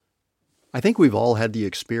I think we've all had the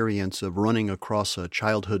experience of running across a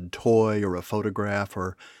childhood toy or a photograph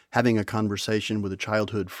or having a conversation with a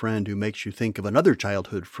childhood friend who makes you think of another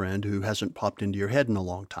childhood friend who hasn't popped into your head in a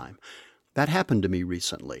long time. That happened to me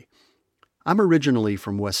recently. I'm originally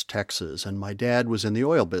from West Texas, and my dad was in the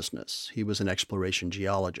oil business. He was an exploration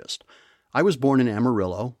geologist. I was born in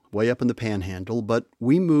Amarillo, way up in the Panhandle, but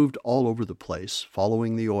we moved all over the place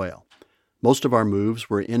following the oil. Most of our moves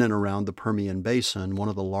were in and around the Permian Basin, one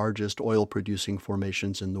of the largest oil-producing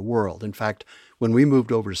formations in the world. In fact, when we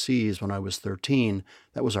moved overseas when I was 13,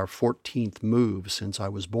 that was our 14th move since I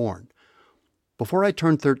was born. Before I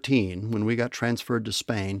turned 13, when we got transferred to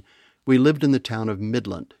Spain, we lived in the town of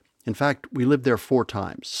Midland. In fact, we lived there 4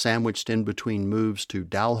 times, sandwiched in between moves to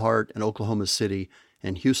Dalhart and Oklahoma City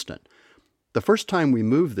and Houston. The first time we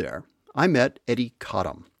moved there, I met Eddie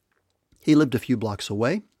Cotham. He lived a few blocks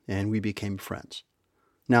away, and we became friends.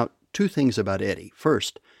 Now, 2 things about Eddie.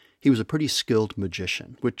 First, he was a pretty skilled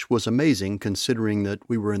magician, which was amazing considering that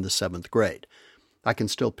we were in the 7th grade. I can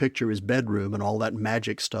still picture his bedroom and all that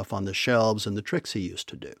magic stuff on the shelves and the tricks he used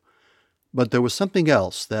to do. But there was something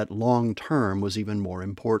else that long-term was even more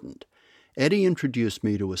important. Eddie introduced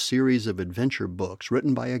me to a series of adventure books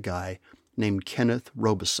written by a guy named Kenneth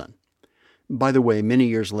Robinson. By the way, many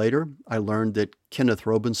years later, I learned that Kenneth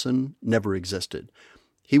Robinson never existed.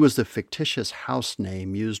 He was the fictitious house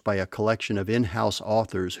name used by a collection of in-house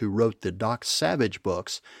authors who wrote the Doc Savage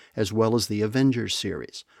books as well as the Avengers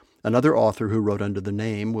series. Another author who wrote under the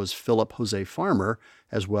name was Philip Jose Farmer,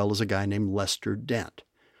 as well as a guy named Lester Dent.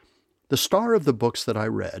 The star of the books that I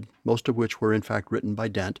read, most of which were in fact written by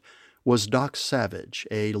Dent, was Doc Savage,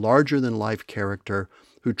 a larger-than-life character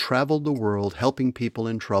who traveled the world helping people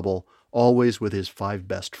in trouble, always with his 5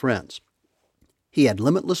 best friends. He had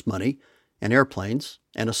limitless money, and airplanes,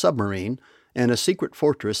 and a submarine, and a secret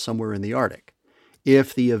fortress somewhere in the Arctic.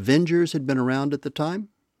 If the Avengers had been around at the time,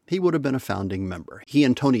 he would have been a founding member. He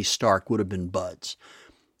and Tony Stark would have been buds.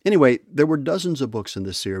 Anyway, there were dozens of books in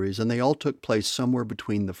the series, and they all took place somewhere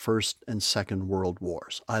between the First and Second World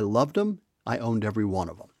Wars. I loved them. I owned every one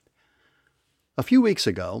of them. A few weeks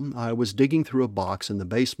ago, I was digging through a box in the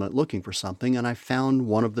basement looking for something, and I found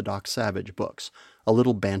one of the Doc Savage books, a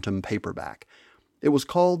little bantam paperback. It was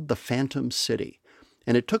called The Phantom City,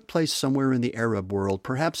 and it took place somewhere in the Arab world,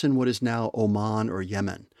 perhaps in what is now Oman or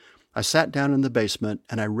Yemen. I sat down in the basement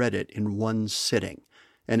and I read it in one sitting,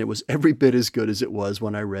 and it was every bit as good as it was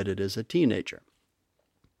when I read it as a teenager.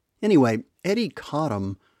 Anyway, Eddie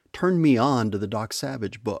Cotham turned me on to the Doc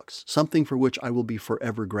Savage books, something for which I will be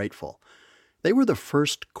forever grateful. They were the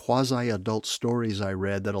first quasi-adult stories I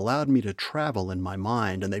read that allowed me to travel in my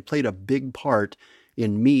mind, and they played a big part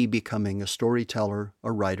in me becoming a storyteller,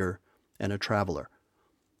 a writer, and a traveler.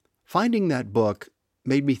 Finding that book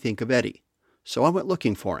made me think of Eddie, so I went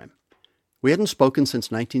looking for him. We hadn't spoken since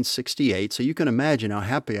 1968, so you can imagine how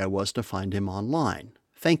happy I was to find him online.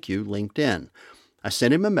 Thank you, LinkedIn. I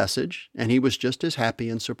sent him a message, and he was just as happy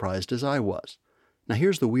and surprised as I was. Now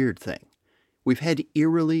here's the weird thing. We've had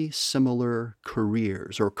eerily similar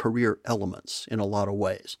careers or career elements in a lot of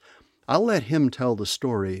ways. I'll let him tell the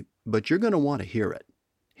story, but you're going to want to hear it.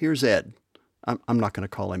 Here's Ed. I'm not going to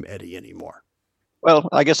call him Eddie anymore. Well,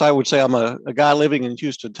 I guess I would say I'm a guy living in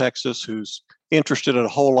Houston, Texas, who's interested in a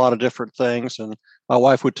whole lot of different things. And my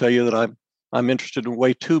wife would tell you that I'm interested in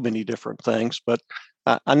way too many different things, but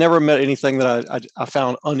I never met anything that I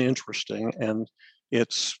found uninteresting. And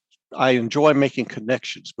I enjoy making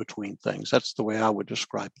connections between things. That's the way I would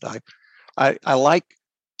describe it. I like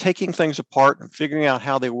taking things apart and figuring out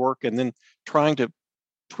how they work and then trying to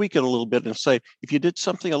tweak it a little bit and say, if you did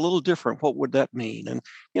something a little different, what would that mean? And,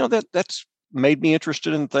 that's made me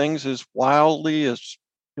interested in things as wildly as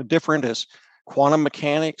different as quantum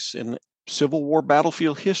mechanics and Civil War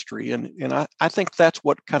battlefield history. And I think that's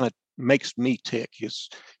what kind of makes me tick is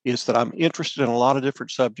that I'm interested in a lot of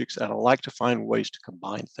different subjects and I like to find ways to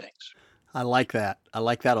combine things. I like that. I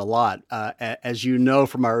like that a lot. As you know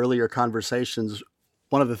from our earlier conversations,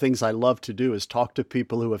 one of the things I love to do is talk to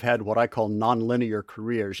people who have had what I call nonlinear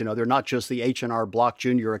careers. They're not just the H&R Block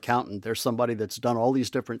junior accountant. They're somebody that's done all these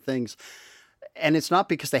different things. And it's not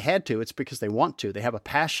because they had to, it's because they want to. They have a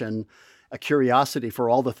passion, a curiosity for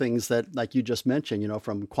all the things that, like you just mentioned,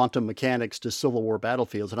 from quantum mechanics to Civil War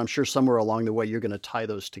battlefields. And I'm sure somewhere along the way, you're going to tie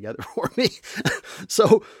those together for me.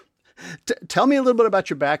 So tell me a little bit about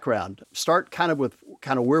your background. Start kind of with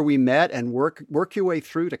where we met and work your way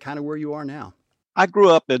through to kind of where you are now. I grew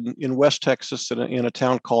up in West Texas in a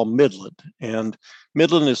town called Midland. And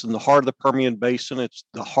Midland is in the heart of the Permian Basin. It's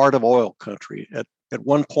the heart of oil country. At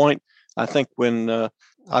one point, I think when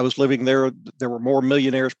I was living there. There were more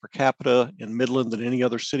millionaires per capita in Midland than any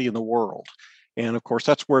other city in the world. And of course,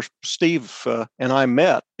 that's where Steve and I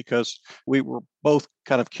met, because we were both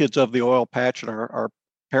kind of kids of the oil patch, and our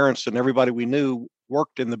parents and everybody we knew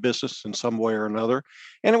worked in the business in some way or another.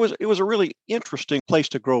 And it was a really interesting place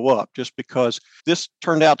to grow up, just because this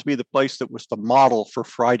turned out to be the place that was the model for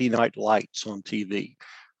Friday night lights on TV.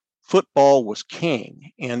 Football was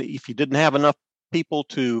king. And if you didn't have enough people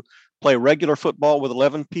to play regular football with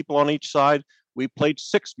 11 people on each side, we played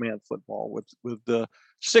six-man football with the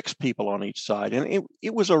six people on each side. And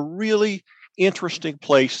it was a really interesting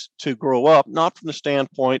place to grow up, not from the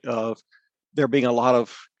standpoint of there being a lot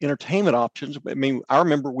of entertainment options. I mean, I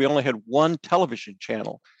remember we only had one television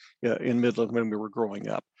channel in Midland when we were growing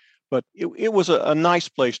up, but it was a nice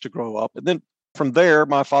place to grow up. And then from there,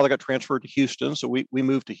 my father got transferred to Houston, so we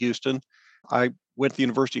moved to Houston. I went to the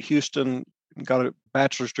University of Houston, got a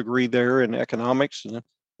bachelor's degree there in economics, and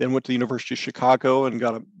then went to the University of Chicago and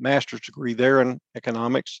got a master's degree there in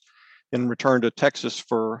economics, and returned to Texas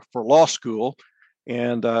for law school.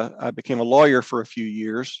 And I became a lawyer for a few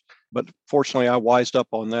years, but fortunately I wised up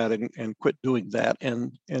on that and quit doing that,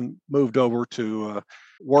 and moved over to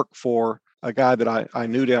work for a guy that I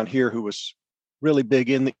knew down here who was really big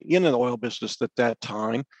in the oil business at that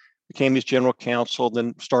time, became his general counsel,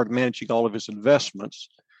 then started managing all of his investments.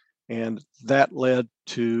 And that led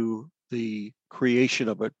to the creation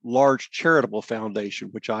of a large charitable foundation,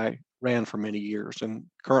 which I ran for many years and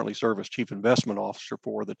currently serve as chief investment officer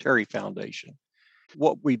for the Terry Foundation.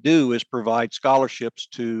 What we do is provide scholarships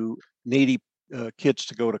to needy kids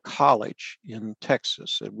to go to college in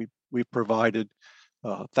Texas. And we provided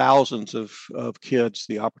thousands of kids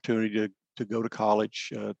the opportunity to go to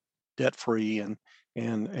college debt free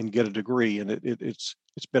and get a degree. And it's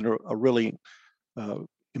been a really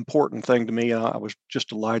important thing to me. I was just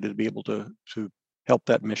delighted to be able to help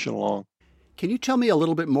that mission along. Can you tell me a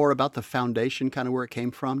little bit more about the foundation, kind of where it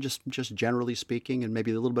came from, just generally speaking, and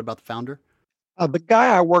maybe a little bit about the founder? The guy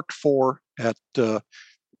I worked for at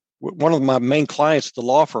one of my main clients at the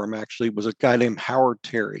law firm actually was a guy named Howard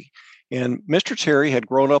Terry. And Mr. Terry had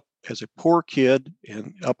grown up as a poor kid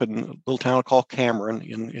up in a little town called Cameron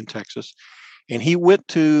in Texas. And he went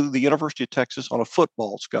to the University of Texas on a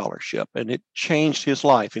football scholarship, and it changed his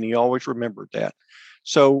life. And he always remembered that.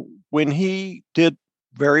 So when he did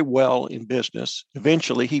very well in business,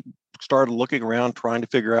 eventually he started looking around, trying to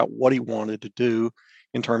figure out what he wanted to do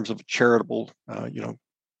in terms of a charitable,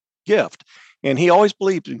 gift. And he always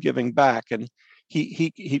believed in giving back. And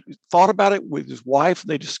he thought about it with his wife.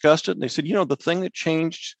 They discussed it, and they said, the thing that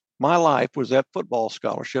changed my life was that football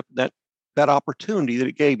scholarship, that opportunity that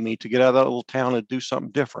it gave me to get out of that little town and do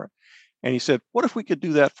something different. And he said, what if we could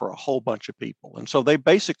do that for a whole bunch of people? And so they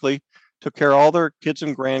basically took care of all their kids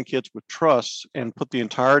and grandkids with trusts and put the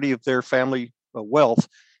entirety of their family wealth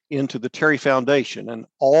into the Terry Foundation. And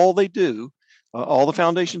all they do, all the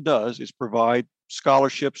foundation does, is provide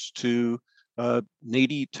scholarships to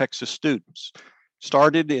needy Texas students.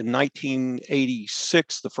 Started in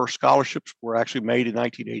 1986. The first scholarships were actually made in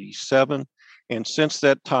 1987. And since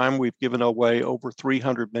that time, we've given away over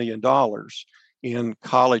 $300 million in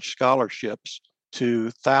college scholarships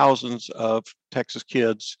to thousands of Texas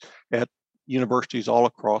kids at universities all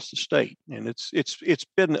across the state. And it's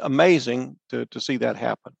been amazing to see that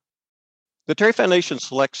happen. The Terry Foundation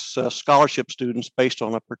selects scholarship students based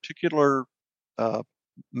on a particular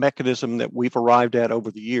mechanism that we've arrived at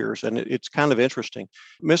over the years, and it's kind of interesting.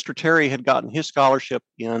 Mr. Terry had gotten his scholarship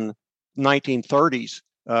in 1930s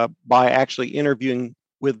by actually interviewing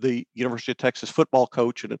with the University of Texas football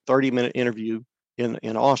coach in a 30-minute interview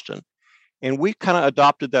in Austin. And we kind of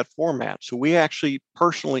adopted that format. So we actually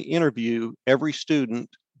personally interview every student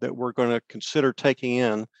that we're going to consider taking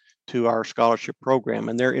in to our scholarship program.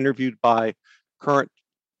 And they're interviewed by current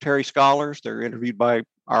Terry scholars. They're interviewed by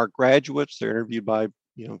our graduates. They're interviewed by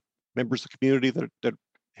members of the community that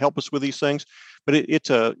help us with these things. But it's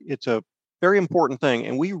a very important thing.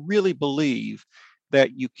 And we really believe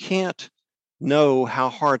that you can't know how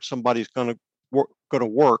hard somebody's going to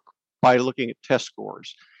work by looking at test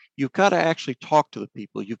scores. You've got to actually talk to the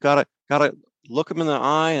people. You've got to look them in the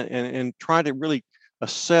eye and try to really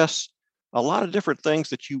assess a lot of different things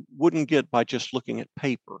that you wouldn't get by just looking at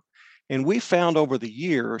paper. And we found over the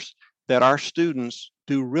years that our students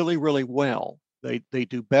do really, really well. They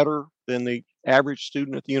do better than the average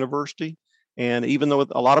student at the university. And even though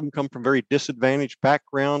a lot of them come from very disadvantaged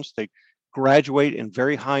backgrounds, they graduate in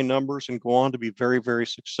very high numbers and go on to be very, very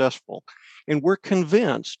successful. And we're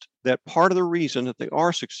convinced that part of the reason that they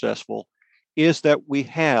are successful is that we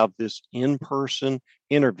have this in-person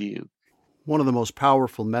interview. One of the most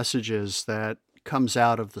powerful messages that comes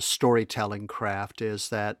out of the storytelling craft is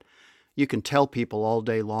that you can tell people all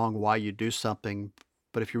day long why you do something,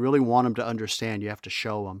 but if you really want them to understand, you have to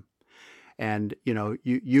show them. And,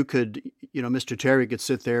 you could, Mr. Terry could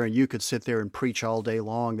sit there and you could sit there and preach all day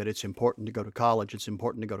long that it's important to go to college. It's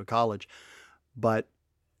important to go to college. But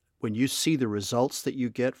when you see the results that you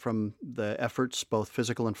get from the efforts, both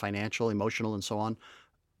physical and financial, emotional, and so on,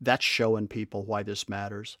 that's showing people why this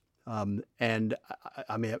matters. And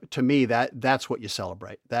I mean, to me, that's what you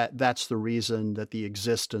celebrate. That's the reason that the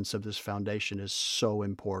existence of this foundation is so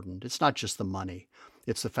important. It's not just the money.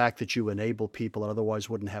 It's the fact that you enable people that otherwise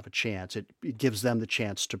wouldn't have a chance. It gives them the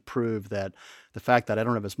chance to prove that the fact that I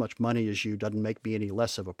don't have as much money as you doesn't make me any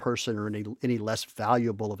less of a person or any less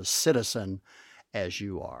valuable of a citizen as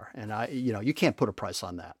you are. And you can't put a price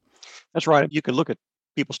on that. That's right. You can look at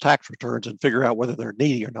people's tax returns and figure out whether they're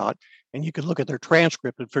needy or not, and you can look at their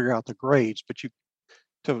transcript and figure out the grades. But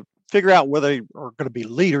to figure out whether they are going to be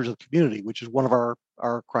leaders of the community, which is one of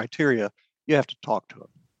our criteria, you have to talk to them.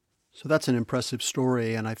 So that's an impressive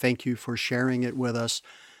story, and I thank you for sharing it with us.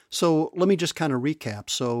 So let me just kind of recap.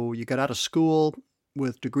 So you got out of school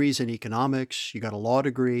with degrees in economics, you got a law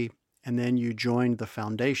degree, and then you joined the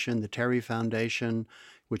foundation, the Terry Foundation,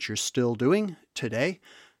 which you're still doing today.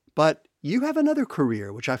 But you have another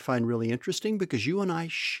career, which I find really interesting because you and I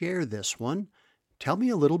share this one. Tell me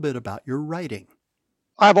a little bit about your writing.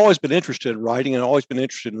 I've always been interested in writing and always been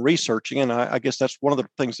interested in researching. And I guess that's one of the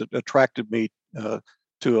things that attracted me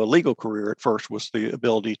to a legal career at first was the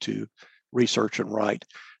ability to research and write.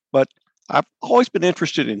 But I've always been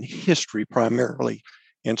interested in history primarily.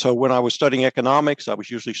 And so when I was studying economics, I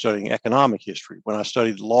was usually studying economic history. When I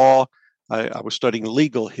studied law, I was studying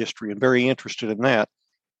legal history and very interested in that.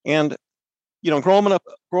 And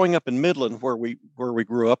growing up in Midland, where we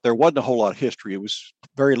grew up, there wasn't a whole lot of history. It was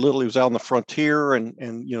very little. It was out on the frontier, and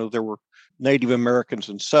there were Native Americans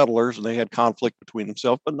and settlers, and they had conflict between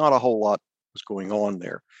themselves, but not a whole lot was going on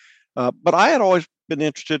there. But I had always been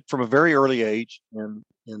interested from a very early age in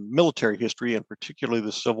military history, and particularly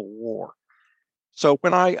the Civil War. So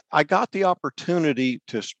when I got the opportunity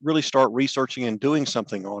to really start researching and doing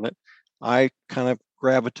something on it, I kind of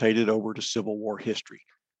gravitated over to Civil War history.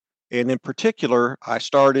 And in particular, I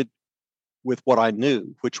started with what I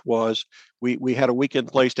knew, which was we had a weekend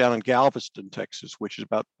place down in Galveston, Texas, which is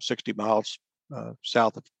about 60 miles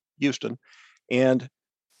south of Houston. And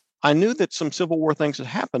I knew that some Civil War things had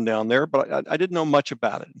happened down there, but I didn't know much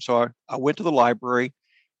about it. And so I went to the library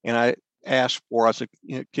and I said,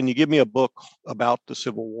 can you give me a book about the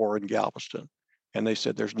Civil War in Galveston? And they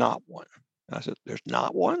said, there's not one. And I said, there's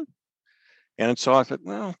not one? And so I said,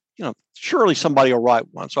 well, surely somebody will write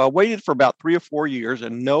one. So I waited for about 3 or 4 years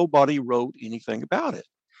and nobody wrote anything about it.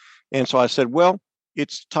 And so I said, well,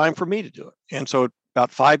 it's time for me to do it. And so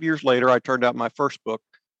about 5 years later, I turned out my first book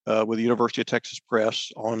with the University of Texas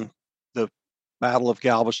Press on the Battle of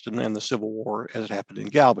Galveston and the Civil War as it happened in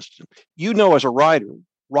Galveston. As a writer,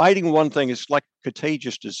 writing one thing is like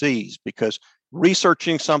contagious disease because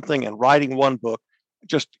researching something and writing one book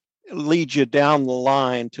just leads you down the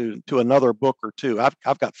line to another book or two.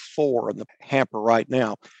 I've got 4 in the hamper right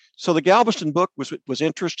now. So the Galveston book was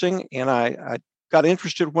interesting, and I got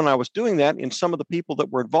interested when I was doing that in some of the people that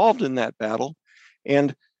were involved in that battle.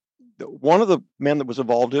 And one of the men that was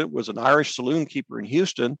involved in it was an Irish saloon keeper in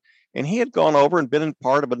Houston, and he had gone over and been in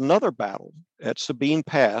part of another battle at Sabine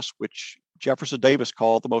Pass, which Jefferson Davis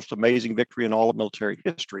called the most amazing victory in all of military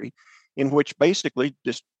history, in which basically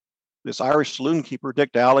this Irish saloon keeper,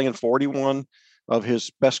 Dick Dowling, and 41 of his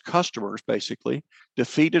best customers basically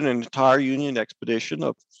defeated an entire Union expedition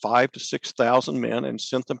of 5,000 to 6,000 men and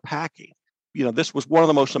sent them packing. This was one of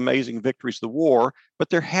the most amazing victories of the war, but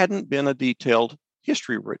there hadn't been a detailed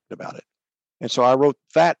history written about it. And so I wrote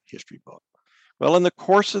that history book. Well, in the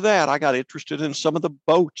course of that, I got interested in some of the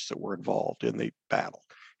boats that were involved in the battle.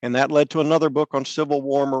 And that led to another book on Civil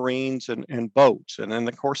War Marines and boats. And in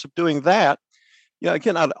the course of doing that,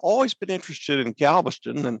 again, I'd always been interested in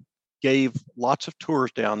Galveston and gave lots of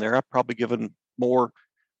tours down there. I've probably given more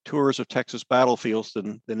tours of Texas battlefields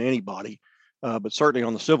than anybody, but certainly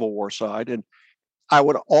on the Civil War side. And I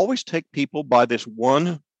would always take people by this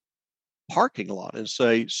one parking lot and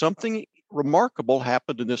say, something remarkable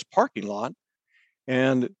happened in this parking lot.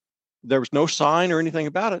 And there was no sign or anything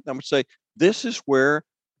about it. And I would say, this is where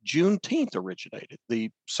Juneteenth originated, the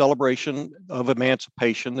celebration of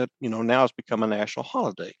emancipation that now has become a national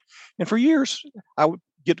holiday. And for years, I would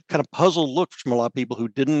get kind of puzzled looks from a lot of people who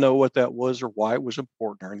didn't know what that was or why it was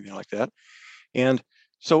important or anything like that. And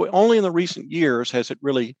so only in the recent years has it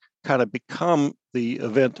really kind of become the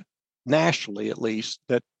event nationally, at least,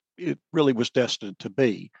 that it really was destined to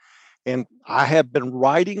be. And I have been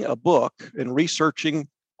writing a book and researching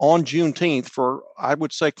on Juneteenth for, I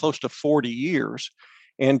would say, close to 40 years.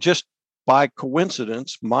 And just by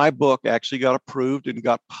coincidence, my book actually got approved and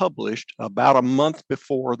got published about a month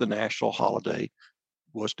before the national holiday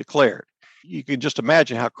was declared. You can just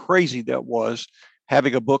imagine how crazy that was,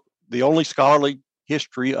 having a book, the only scholarly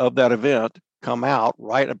history of that event, come out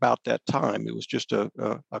right about that time. It was just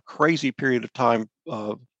a crazy period of time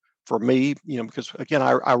for me, because again,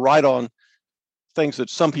 I write on things that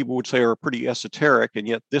some people would say are pretty esoteric, and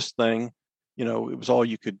yet this thing, it was all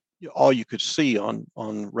you could see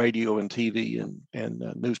on radio and TV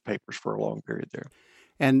and newspapers for a long period there.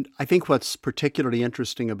 And I think what's particularly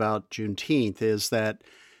interesting about Juneteenth is that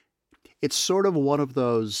it's sort of one of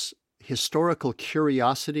those historical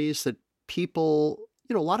curiosities that people,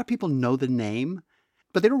 a lot of people know the name,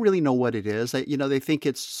 but they don't really know what it is. They think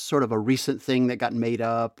it's sort of a recent thing that got made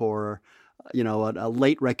up, or, a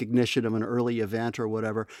late recognition of an early event or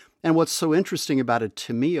whatever. And what's so interesting about it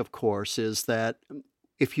to me, of course, is that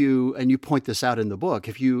and you point this out in the book,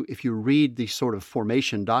 if you read the sort of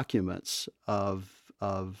formation documents of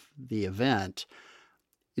the event,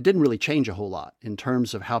 it didn't really change a whole lot in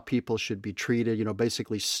terms of how people should be treated.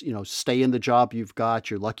 Basically, stay in the job you've got.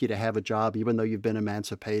 You're lucky to have a job, even though you've been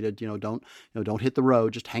emancipated. Don't hit the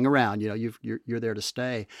road. Just hang around. You're there to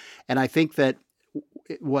stay. And I think that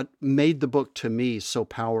what made the book to me so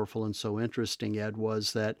powerful and so interesting, Ed,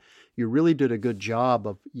 was that you really did a good job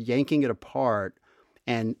of yanking it apart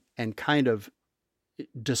and kind of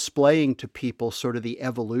displaying to people sort of the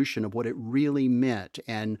evolution of what it really meant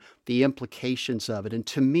and the implications of it. And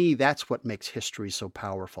to me, that's what makes history so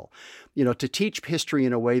powerful. To teach history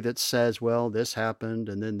in a way that says, well, this happened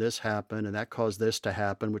and then this happened and that caused this to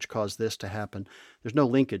happen, which caused this to happen. There's no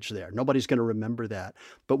linkage there. Nobody's going to remember that.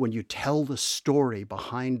 But when you tell the story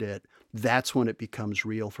behind it, that's when it becomes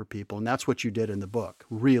real for people. And that's what you did in the book.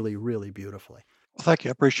 Really, really beautifully. Well, thank you.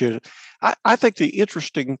 I appreciate it. I think the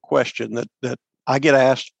interesting question that I get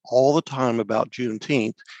asked all the time about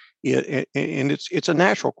Juneteenth, and it's a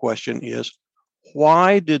natural question, is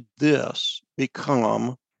why did this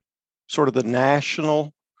become sort of the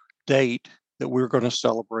national date that we're going to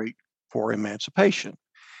celebrate for emancipation?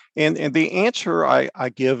 And the answer I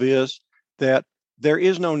give is that there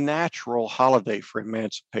is no natural holiday for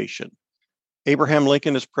emancipation. Abraham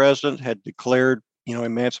Lincoln, as president, had declared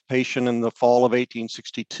emancipation in the fall of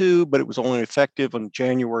 1862, but it was only effective on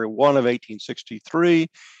January 1 of 1863.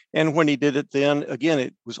 And when he did it then, again,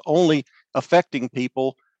 it was only affecting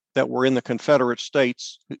people that were in the Confederate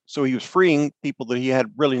States. So he was freeing people that he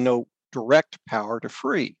had really no direct power to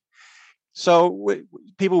free. So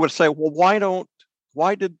people would say, well,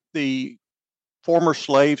 why did the former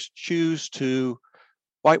slaves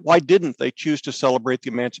why didn't they choose to celebrate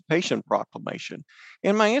the Emancipation Proclamation?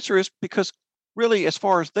 And my answer is because really, as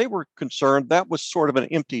far as they were concerned, that was sort of an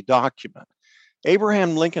empty document.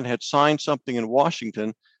 Abraham Lincoln had signed something in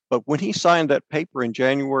Washington, but when he signed that paper in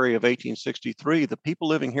January of 1863, the people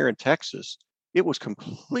living here in Texas, it was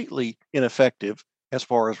completely ineffective as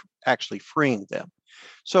far as actually freeing them.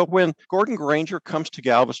 So when Gordon Granger comes to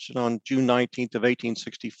Galveston on June 19th of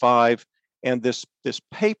 1865, and this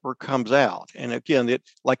paper comes out, and again,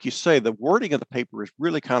 like you say, the wording of the paper is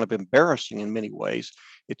really kind of embarrassing in many ways.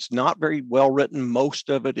 It's not very well written, most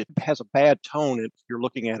of it. It has a bad tone if you're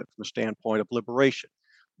looking at it from a standpoint of liberation.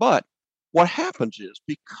 But what happens is,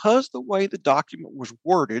 because the way the document was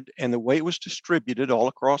worded and the way it was distributed all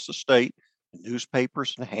across the state,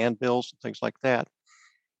 newspapers and handbills and things like that,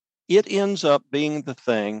 it ends up being the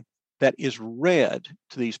thing that is read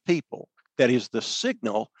to these people, that is the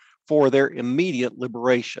signal for their immediate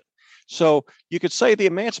liberation. So you could say the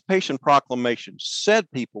Emancipation Proclamation said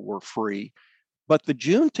people were free, but the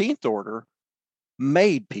Juneteenth order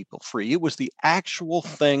made people free. It was the actual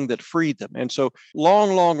thing that freed them. And so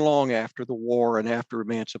long after the war and after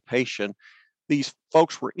emancipation, these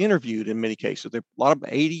folks were interviewed in many cases. They're a lot of them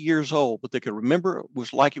 80 years old, but they could remember it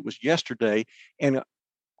was like it was yesterday. And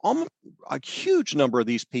almost a huge number of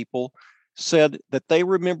these people said that they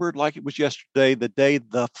remembered like it was yesterday, the day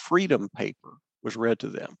the Freedom Paper was read to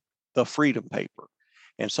them, the Freedom Paper.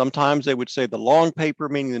 And sometimes they would say the long paper,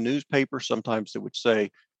 meaning the newspaper. Sometimes they would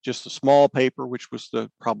say just the small paper, which was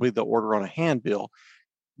probably the order on a handbill.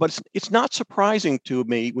 But it's not surprising to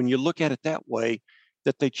me when you look at it that way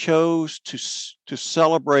that they chose to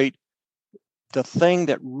celebrate the thing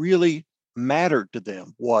that really mattered to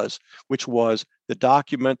them, which was the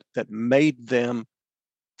document that made them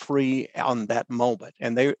free on that moment.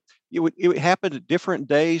 And it happened at different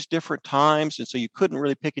days, different times, and so you couldn't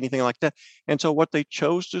really pick anything like that. And so what they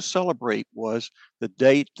chose to celebrate was the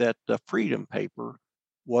date that the Freedom Paper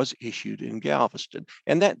was issued in Galveston.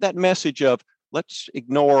 And that message of let's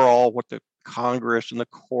ignore all what the Congress and the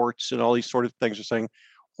courts and all these sort of things are saying.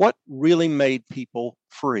 What really made people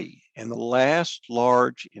free? And the last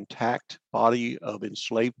large intact body of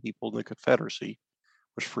enslaved people in the Confederacy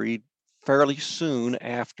was freed fairly soon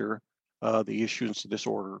after the issuance of this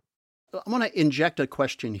order. I want to inject a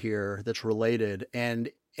question here that's related, and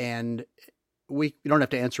we don't have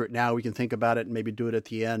to answer it now. We can think about it and maybe do it at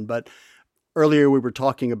the end. But earlier we were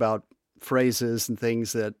talking about phrases and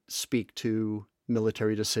things that speak to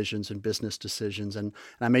military decisions and business decisions, and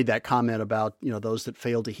I made that comment about those that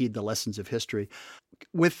fail to heed the lessons of history.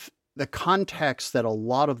 With the context that a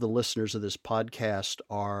lot of the listeners of this podcast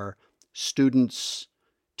are students,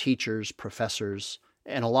 teachers, professors,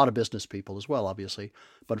 and a lot of business people as well, obviously,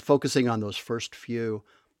 but focusing on those first few,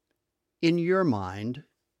 in your mind,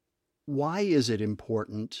 why is it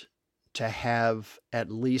important to have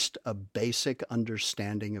at least a basic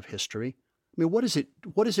understanding of history? I mean, what does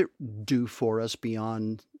it do for us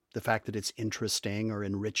beyond the fact that it's interesting or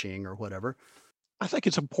enriching or whatever? I think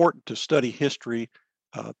it's important to study history,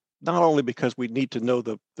 not only because we need to know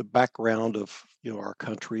the background of our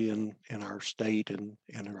country and our state and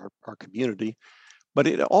our community, but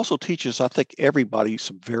it also teaches, I think, everybody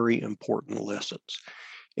some very important lessons.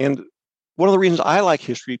 And one of the reasons I like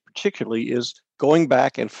history particularly is going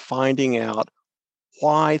back and finding out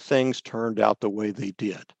why things turned out the way they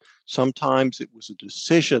did. Sometimes it was a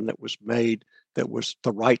decision that was made that was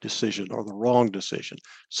the right decision or the wrong decision.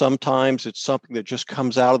 Sometimes it's something that just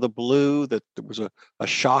comes out of the blue, that there was a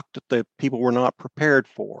shock that the people were not prepared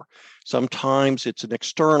for. Sometimes it's an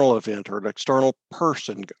external event or an external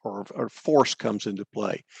person or force comes into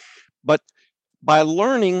play. But by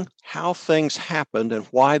learning how things happened and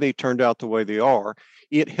why they turned out the way they are,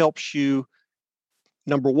 it helps you,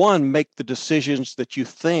 number one, make the decisions that you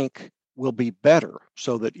think will be better,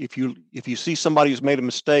 so that if you see somebody who's made a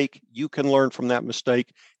mistake, you can learn from that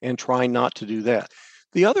mistake and try not to do that.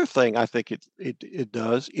 The other thing I think it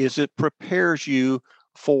does is it prepares you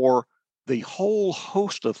for the whole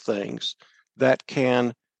host of things that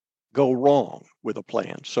can go wrong with a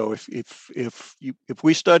plan. So if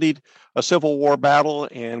we studied a Civil War battle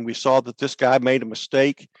and we saw that this guy made a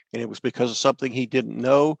mistake and it was because of something he didn't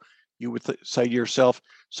know, you would say to yourself,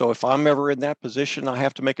 so if I'm ever in that position, I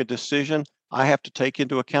have to make a decision. I have to take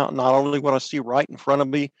into account not only what I see right in front of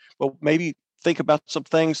me, but maybe think about some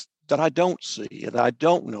things that I don't see and I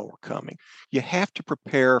don't know are coming. You have to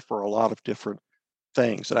prepare for a lot of different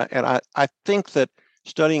things. And I think that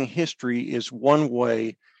studying history is one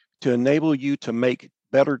way to enable you to make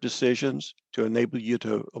better decisions, to enable you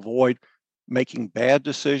to avoid making bad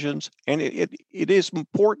decisions. And it is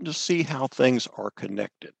important to see how things are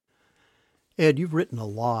connected. Ed, you've written a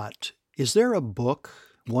lot. Is there a book,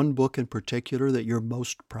 one book in particular, that you're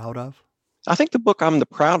most proud of? I think the book I'm the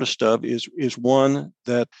proudest of is one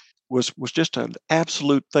that was just an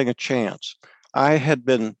absolute thing of chance. I had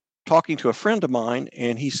been talking to a friend of mine,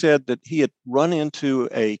 and he said that he had run into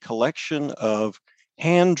a collection of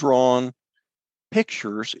hand-drawn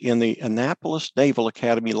pictures in the Annapolis Naval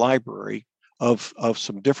Academy Library of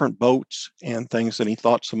some different boats and things, and he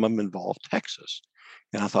thought some of them involved Texas.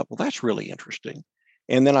 And I thought, well, that's really interesting.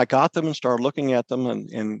 And then I got them and started looking at them,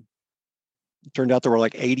 and it turned out there were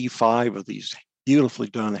like 85 of these beautifully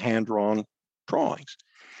done hand-drawn drawings.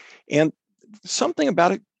 And something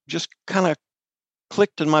about it just kind of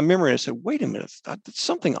clicked in my memory. I said, wait a minute, there's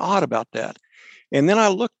something odd about that. And then I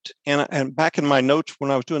looked and back in my notes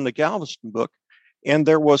when I was doing the Galveston book, and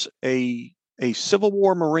there was a Civil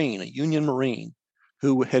War Marine, a Union Marine,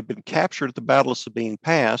 who had been captured at the Battle of Sabine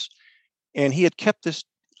Pass. And he had kept this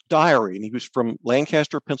diary, and he was from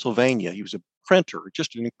Lancaster, Pennsylvania. He was a printer,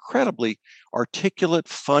 just an incredibly articulate,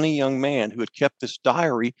 funny young man who had kept this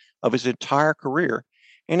diary of his entire career.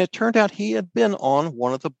 And it turned out he had been on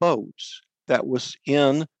one of the boats that was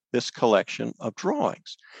in this collection of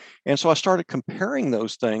drawings. And so I started comparing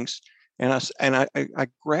those things, and I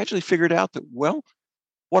gradually figured out that, well,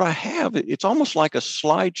 what I have, it's almost like a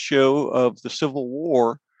slideshow of the Civil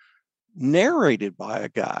War narrated by a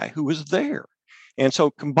guy who was there. And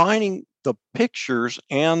so combining the pictures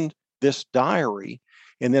and this diary,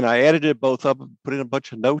 and then I edited both up and put in a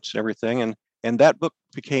bunch of notes and everything. And that book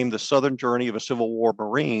became The Southern Journey of a Civil War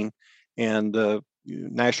Marine. And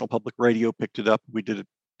National Public Radio picked it up. We did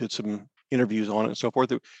some interviews on it and so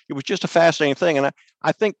forth. It was just a fascinating thing. And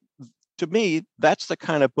I think, to me, that's the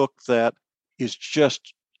kind of book that is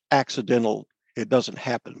just accidental. It doesn't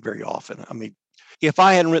happen very often. I mean, If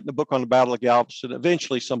I hadn't written the book on the Battle of Galveston,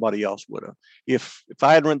 eventually somebody else would have. If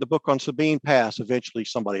I hadn't written the book on Sabine Pass, eventually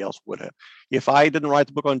somebody else would have. If I didn't write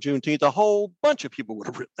the book on Juneteenth, a whole bunch of people would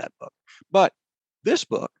have written that book. But this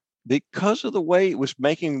book, because of the way it was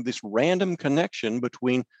making this random connection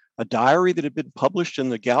between a diary that had been published in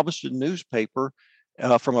the Galveston newspaper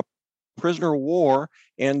from a prisoner of war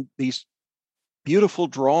and these beautiful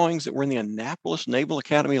drawings that were in the Annapolis Naval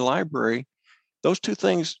Academy Library, those two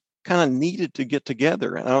things kind of needed to get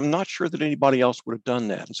together. And I'm not sure that anybody else would have done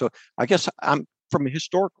that. And so I guess from a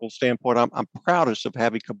historical standpoint, I'm proudest of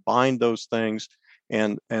having combined those things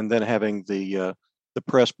and then having the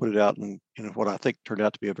press put it out in what I think turned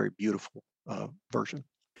out to be a very beautiful version.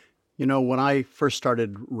 When I first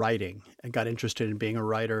started writing and got interested in being a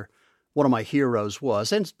writer, one of my heroes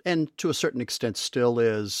was, and to a certain extent still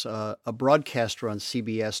is, a broadcaster on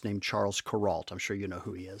CBS named Charles Kuralt. I'm sure you know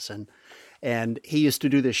who he is. And he used to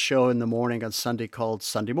do this show in the morning on Sunday called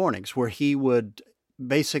Sunday Mornings, where he would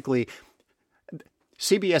basically,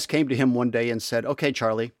 CBS came to him one day and said, okay,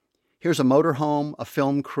 Charlie, here's a motorhome, a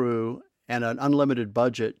film crew, and an unlimited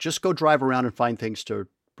budget. Just go drive around and find things to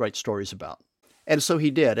write stories about. And so he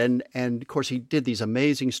did. And of course, he did these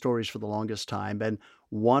amazing stories for the longest time. And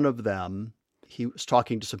one of them, he was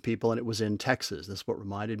talking to some people, and it was in Texas. That's what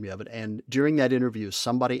reminded me of it. And during that interview,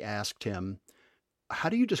 somebody asked him, how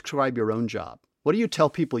do you describe your own job? What do you tell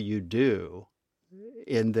people you do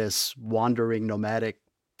in this wandering nomadic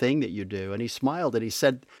thing that you do? And he smiled and he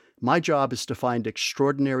said, my job is to find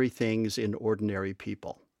extraordinary things in ordinary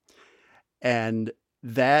people. And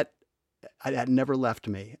that never left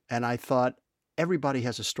me. And I thought, everybody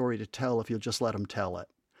has a story to tell if you'll just let them tell it.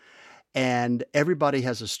 And everybody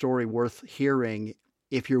has a story worth hearing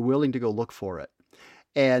if you're willing to go look for it.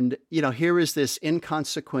 And, here is this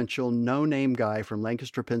inconsequential, no-name guy from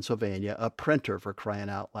Lancaster, Pennsylvania, a printer for crying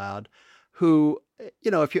out loud, who,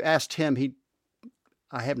 if you asked him,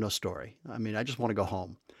 I have no story. I mean, I just want to go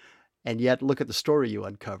home. And yet, look at the story you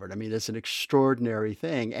uncovered. I mean, it's an extraordinary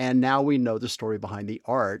thing. And now we know the story behind the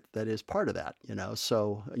art that is part of that,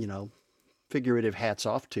 So, figurative hats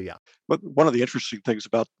off to you. But one of the interesting things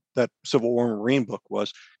about that Civil War Marine book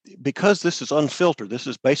was, because this is unfiltered, this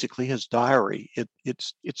is basically his diary.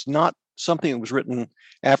 It's not something that was written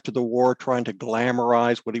after the war trying to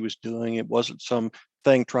glamorize what he was doing. It wasn't some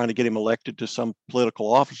thing trying to get him elected to some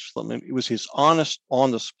political office. It was his honest,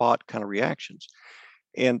 on the spot kind of reactions.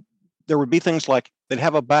 And there would be things like they'd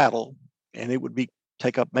have a battle and it would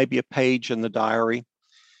take up maybe a page in the diary.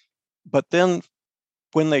 But then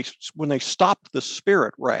when they stopped the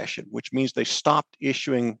spirit ration, which means they stopped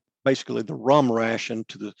issuing basically the rum ration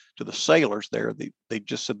to the sailors there, they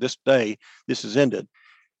just said, this day, this is ended.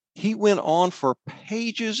 He went on for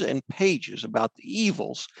pages and pages about the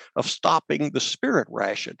evils of stopping the spirit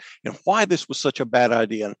ration and why this was such a bad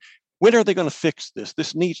idea. And when are they going to fix this?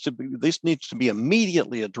 This needs to be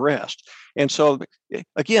immediately addressed. And so,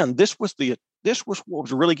 again, this was what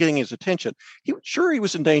was really getting his attention. He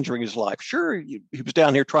was endangering his life. Sure, he was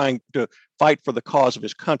down here trying to fight for the cause of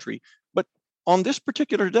his country. But on this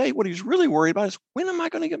particular day, what he's really worried about is, when am I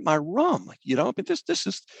going to get my rum? But this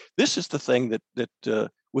is the thing that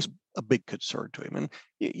was a big concern to him, and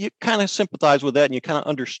you kind of sympathize with that, and you kind of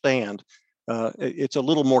understand. It's a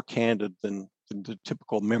little more candid than the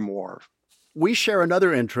typical memoir. We share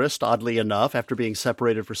another interest, oddly enough, after being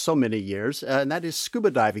separated for so many years, and that is scuba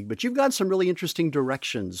diving. But you've gone some really interesting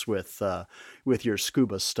directions with your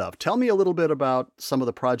scuba stuff. Tell me a little bit about some of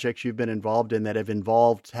the projects you've been involved in that have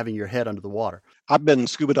involved having your head under the water. I've been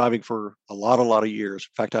scuba diving for a lot of years.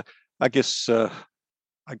 In fact, I guess I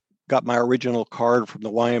got my original card from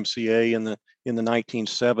the YMCA in the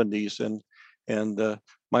 1970s, and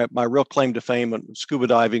my real claim to fame in scuba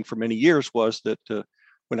diving for many years was that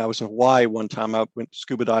when I was in Hawaii one time, I went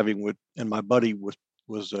scuba diving and my buddy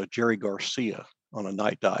was Jerry Garcia on a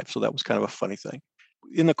night dive. So that was kind of a funny thing.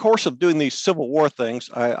 In the course of doing these Civil War things,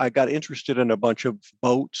 I got interested in a bunch of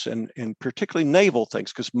boats and particularly naval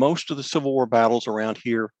things, because most of the Civil War battles around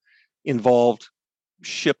here involved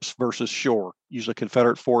ships versus shore, usually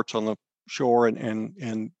Confederate forts on the shore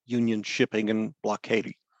and Union shipping and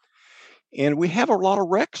blockading. And we have a lot of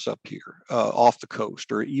wrecks up here off the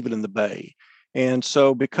coast or even in the bay. And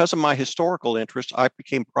so because of my historical interest, I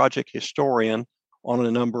became project historian on a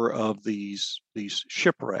number of these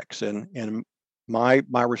shipwrecks. And my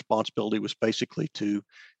responsibility was basically to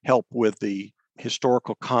help with the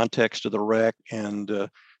historical context of the wreck. And,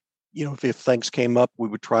 if things came up, we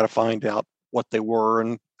would try to find out what they were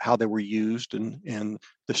and how they were used and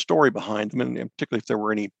the story behind them, and particularly if there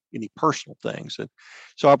were any personal things. And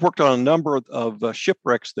so I've worked on a number of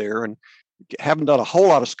shipwrecks there. And haven't done a whole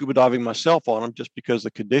lot of scuba diving myself on them, just because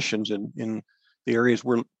the conditions in the areas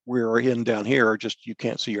we're in down here are just, you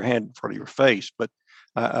can't see your hand in front of your face. But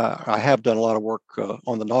I have done a lot of work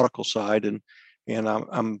on the nautical side, and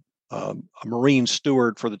I'm a Marine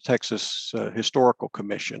steward for the Texas Historical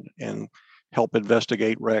Commission, and help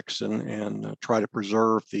investigate wrecks and try to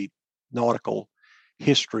preserve the nautical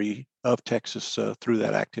history of Texas through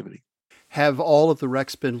that activity. Have all of the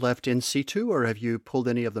wrecks been left in situ, or have you pulled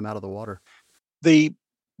any of them out of the water? The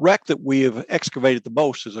wreck that we have excavated the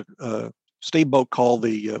most is a steamboat called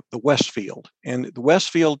the Westfield, and the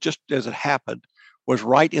Westfield, just as it happened, was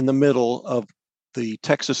right in the middle of the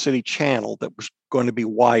Texas City Channel that was going to be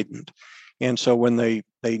widened. And so when they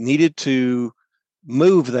needed to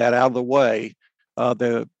move that out of the way,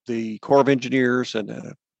 the Corps of Engineers and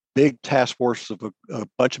a big task force of a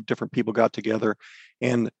bunch of different people got together,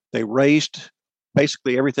 and they raised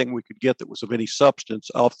basically everything we could get that was of any substance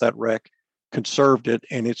off that wreck, conserved it,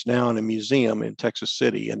 and it's now in a museum in Texas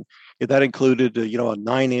City. And that included a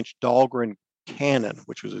 9-inch Dahlgren cannon,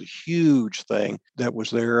 which was a huge thing that was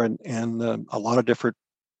there, and a lot of different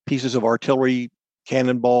pieces of artillery,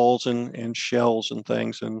 cannonballs and shells and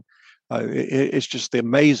things. And it's just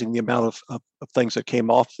amazing the amount of things that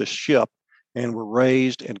came off this ship and were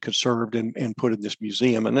raised and conserved and put in this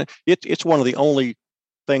museum. And it's one of the only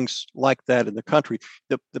things like that in the country.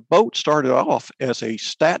 The boat started off as a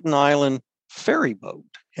Staten Island ferry boat,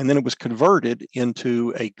 and then it was converted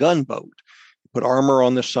into a gunboat. Put armor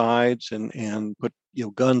on the sides and put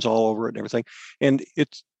guns all over it and everything. And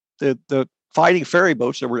it's the fighting ferry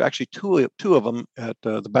boats. There were actually two of them at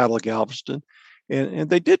the Battle of Galveston, and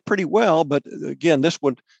they did pretty well. But again, this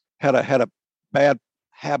one had a bad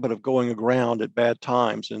habit of going aground at bad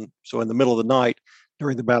times, and so in the middle of the night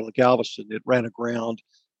during the Battle of Galveston, it ran aground,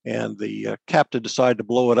 and the captain decided to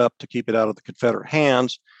blow it up to keep it out of the Confederate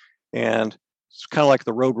hands. And it's kind of like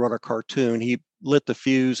the Roadrunner cartoon. He lit the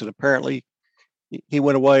fuse, and apparently he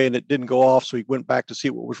went away and it didn't go off. So he went back to see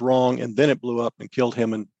what was wrong, and then it blew up and killed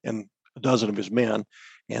him and a dozen of his men.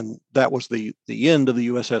 And that was the end of the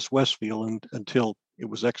USS Westfield until it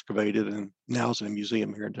was excavated, and now it's in a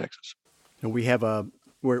museum here in Texas. And we have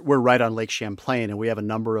we're right on Lake Champlain, and we have a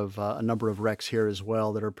number of wrecks here as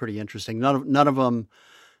well that are pretty interesting. None of them.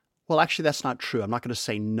 Well, actually, that's not true. I'm not going to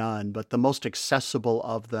say none, but the most accessible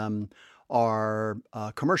of them are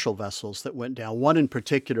commercial vessels that went down. One in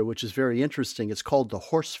particular, which is very interesting, it's called the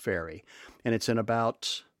Horse Ferry, and it's in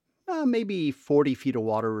about maybe 40 feet of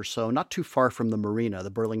water or so, not too far from the marina,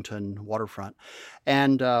 the Burlington waterfront.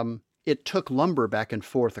 And it took lumber back and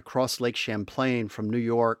forth across Lake Champlain from New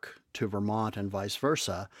York to Vermont and vice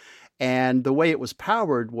versa. And the way it was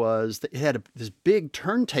powered was that it had this big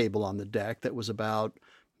turntable on the deck that was about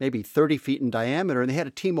maybe 30 feet in diameter, and they had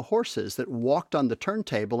a team of horses that walked on the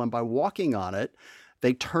turntable, and by walking on it,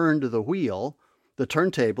 they turned the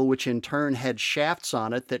turntable, which in turn had shafts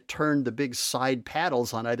on it that turned the big side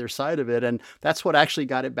paddles on either side of it, and that's what actually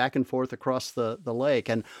got it back and forth across the lake.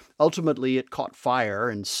 And ultimately, it caught fire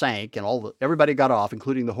and sank, and everybody got off,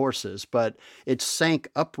 including the horses, but it sank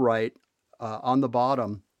upright on the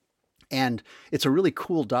bottom. And it's a really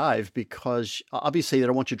cool dive because obviously they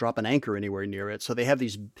don't want you to drop an anchor anywhere near it. So they have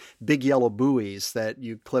these big yellow buoys that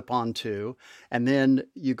you clip onto, and then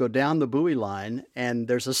you go down the buoy line and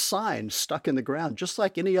there's a sign stuck in the ground, just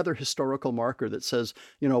like any other historical marker that says,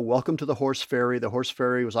 welcome to the Horse Ferry. The Horse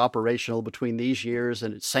Ferry was operational between these years,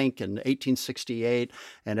 and it sank in 1868,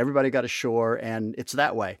 and everybody got ashore, and it's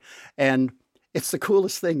that way. And it's the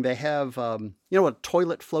coolest thing. They have, what a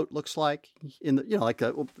toilet float looks like like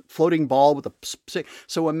a floating ball with a.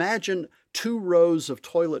 So imagine 2 rows of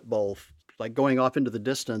toilet bowl, like going off into the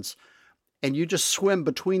distance, and you just swim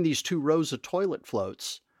between these 2 rows of toilet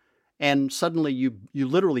floats, and suddenly you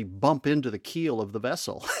literally bump into the keel of the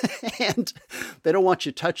vessel. And they don't want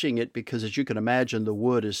you touching it because, as you can imagine, the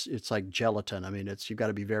wood it's like gelatin. I mean, you've got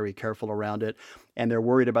to be very careful around it. And they're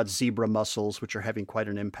worried about zebra mussels, which are having quite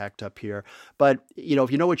an impact up here. But,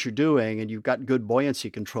 if you know what you're doing and you've got good buoyancy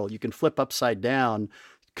control, you can flip upside down,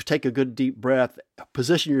 take a good deep breath,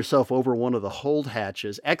 position yourself over one of the hold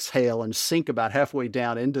hatches, exhale, and sink about halfway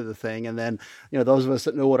down into the thing. And then, those of us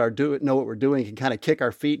that know what we're doing can kind of kick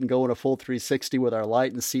our feet and go in a full 360 with our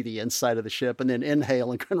light and see the inside of the ship, and then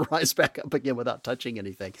inhale and can rise back up again without touching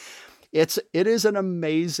anything. It is an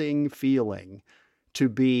amazing feeling to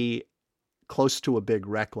be close to a big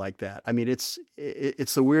wreck like that. I mean, it's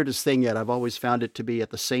the weirdest thing yet. I've always found it to be at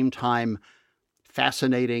the same time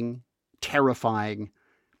fascinating, terrifying,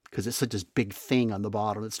 because it's such this big thing on the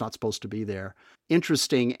bottom that's not supposed to be there.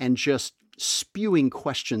 Interesting, and just spewing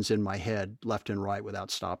questions in my head left and right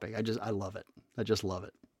without stopping. I love it. I just love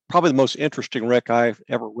it. probably the most interesting wreck I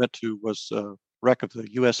ever went to was a wreck of the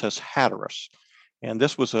USS Hatteras. And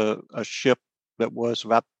this was a ship that was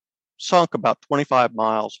sunk about 25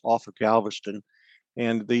 miles off of Galveston.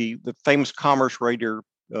 And the famous commerce raider,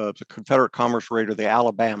 the Confederate commerce raider, the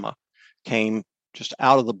Alabama, came just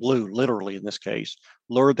out of the blue, literally in this case,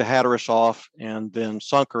 lured the Hatteras off and then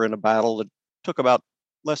sunk her in a battle that took about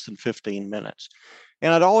less than 15 minutes.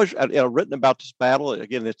 And I'd written about this battle.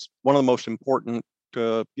 Again, it's one of the most important,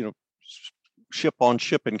 ship on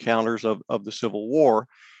ship encounters of the Civil War.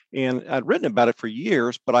 And I'd written about it for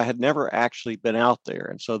years, but I had never actually been out there.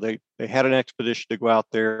 And so they had an expedition to go out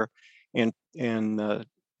there and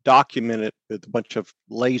document it with a bunch of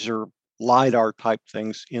laser LiDAR type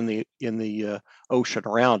things in the ocean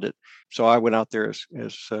around it. So I went out there as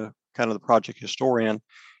kind of the project historian,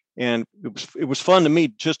 and it was fun to me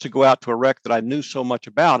just to go out to a wreck that I knew so much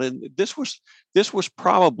about. And this was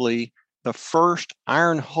probably the first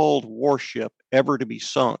iron-hulled warship ever to be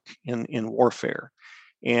sunk in warfare,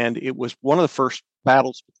 and it was one of the first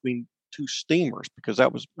battles between two steamers, because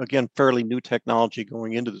that was, again, fairly new technology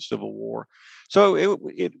going into the Civil War. So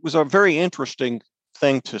it was a very interesting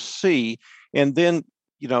thing to see. And then,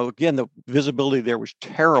 again, the visibility there was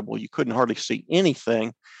terrible. You couldn't hardly see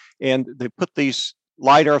anything. And they put these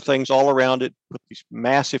LiDAR things all around it, put these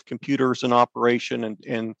massive computers in operation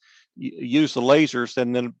and use the lasers.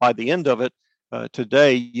 And then by the end of it,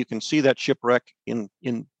 today, you can see that shipwreck in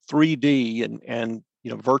 3D and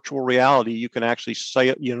virtual reality. You can actually say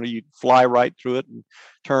it, you fly right through it and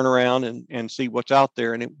turn around and see what's out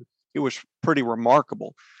there. And it was pretty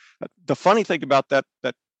remarkable. The funny thing about that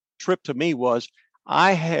trip to me was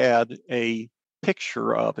I had a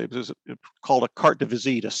picture of it. Was called a carte de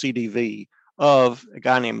visite, a CDV, of a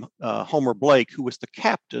guy named Homer Blake, who was the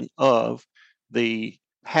captain of the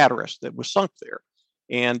Hatteras that was sunk there.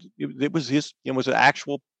 And it was an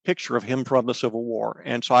actual picture of him from the Civil War.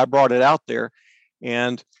 And so I brought it out there,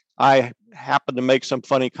 and I happened to make some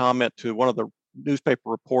funny comment to one of the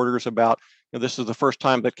newspaper reporters about, this is the first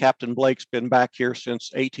time that Captain Blake's been back here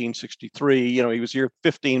since 1863. He was here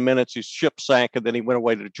 15 minutes, his ship sank, and then he went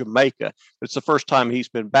away to Jamaica. It's the first time he's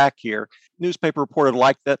been back here. Newspaper reporter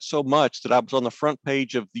liked that so much that I was on the front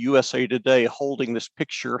page of the USA Today holding this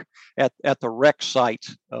picture at the wreck site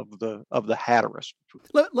of the Hatteras.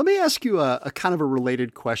 Let me ask you a kind of a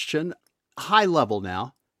related question, high level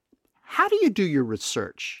now. How do you do your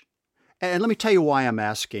research? And let me tell you why I'm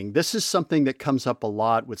asking. This is something that comes up a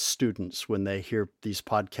lot with students when they hear these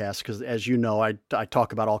podcasts, because as you know, I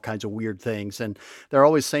talk about all kinds of weird things, and they're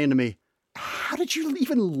always saying to me, how did you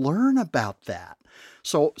even learn about that?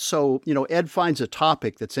 So Ed finds a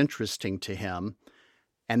topic that's interesting to him,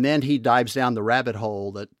 and then he dives down the rabbit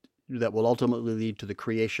hole that will ultimately lead to the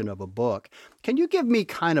creation of a book. Can you give me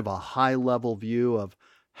kind of a high-level view of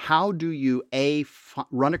how do you,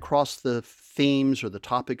 run across the themes or the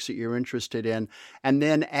topics that you're interested in, and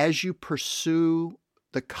then as you pursue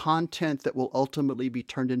the content that will ultimately be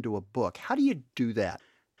turned into a book, how do you do that?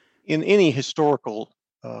 In any historical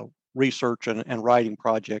research and writing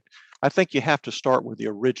project, I think you have to start with the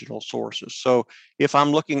original sources. So if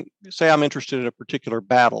I'm say I'm interested in a particular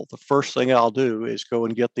battle, the first thing I'll do is go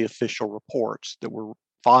and get the official reports that were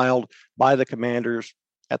filed by the commanders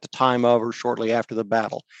at the time of or shortly after the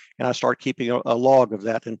battle. And I start keeping a log of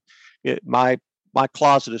that. And my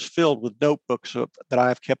closet is filled with notebooks that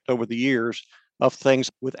I've kept over the years of things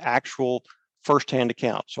with actual firsthand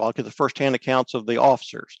accounts. So I'll get the firsthand accounts of the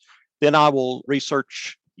officers. Then I will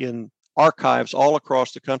research in archives all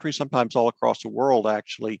across the country, sometimes all across the world,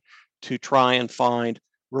 actually, to try and find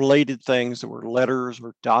related things that were letters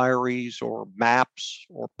or diaries or maps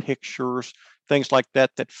or pictures, things like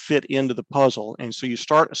that fit into the puzzle. And so you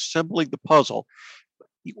start assembling the puzzle.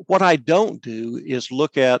 What I don't do is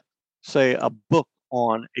look at, say, a book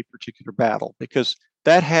on a particular battle, because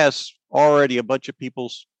that has already a bunch of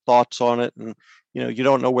people's thoughts on it. And, you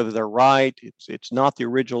don't know whether they're right. It's not the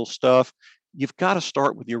original stuff. You've got to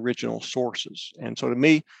start with the original sources. And so to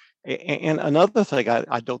me, and another thing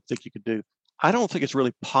I don't think you could do, I don't think it's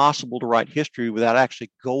really possible to write history without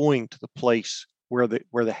actually going to the place where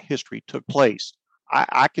the history took place.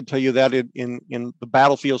 I can tell you that in the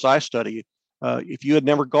battlefields I study, if you had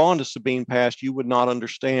never gone to Sabine Pass, you would not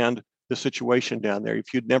understand the situation down there.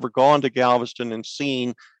 If you'd never gone to Galveston and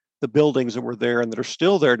seen the buildings that were there and that are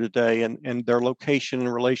still there today and their location in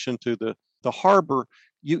relation to the harbor,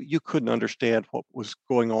 you couldn't understand what was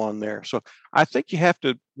going on there. So I think you have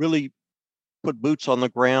to really put boots on the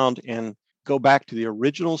ground and go back to the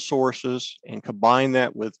original sources and combine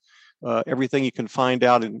that with everything you can find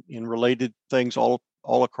out in related things all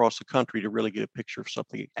across the country to really get a picture of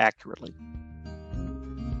something accurately.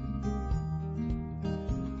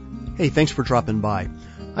 Hey, thanks for dropping by.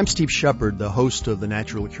 I'm Steve Shepard, the host of the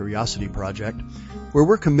Natural Curiosity Project, where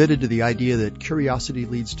we're committed to the idea that curiosity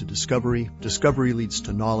leads to discovery, discovery leads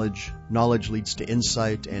to knowledge, knowledge leads to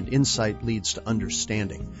insight, and insight leads to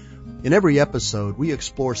understanding. In every episode, we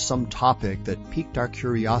explore some topic that piqued our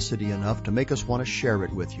curiosity enough to make us want to share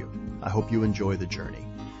it with you. I hope you enjoy the journey.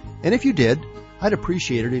 And if you did, I'd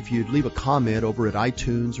appreciate it if you'd leave a comment over at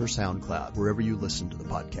iTunes or SoundCloud, wherever you listen to the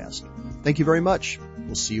podcast. Thank you very much.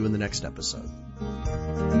 We'll see you in the next episode.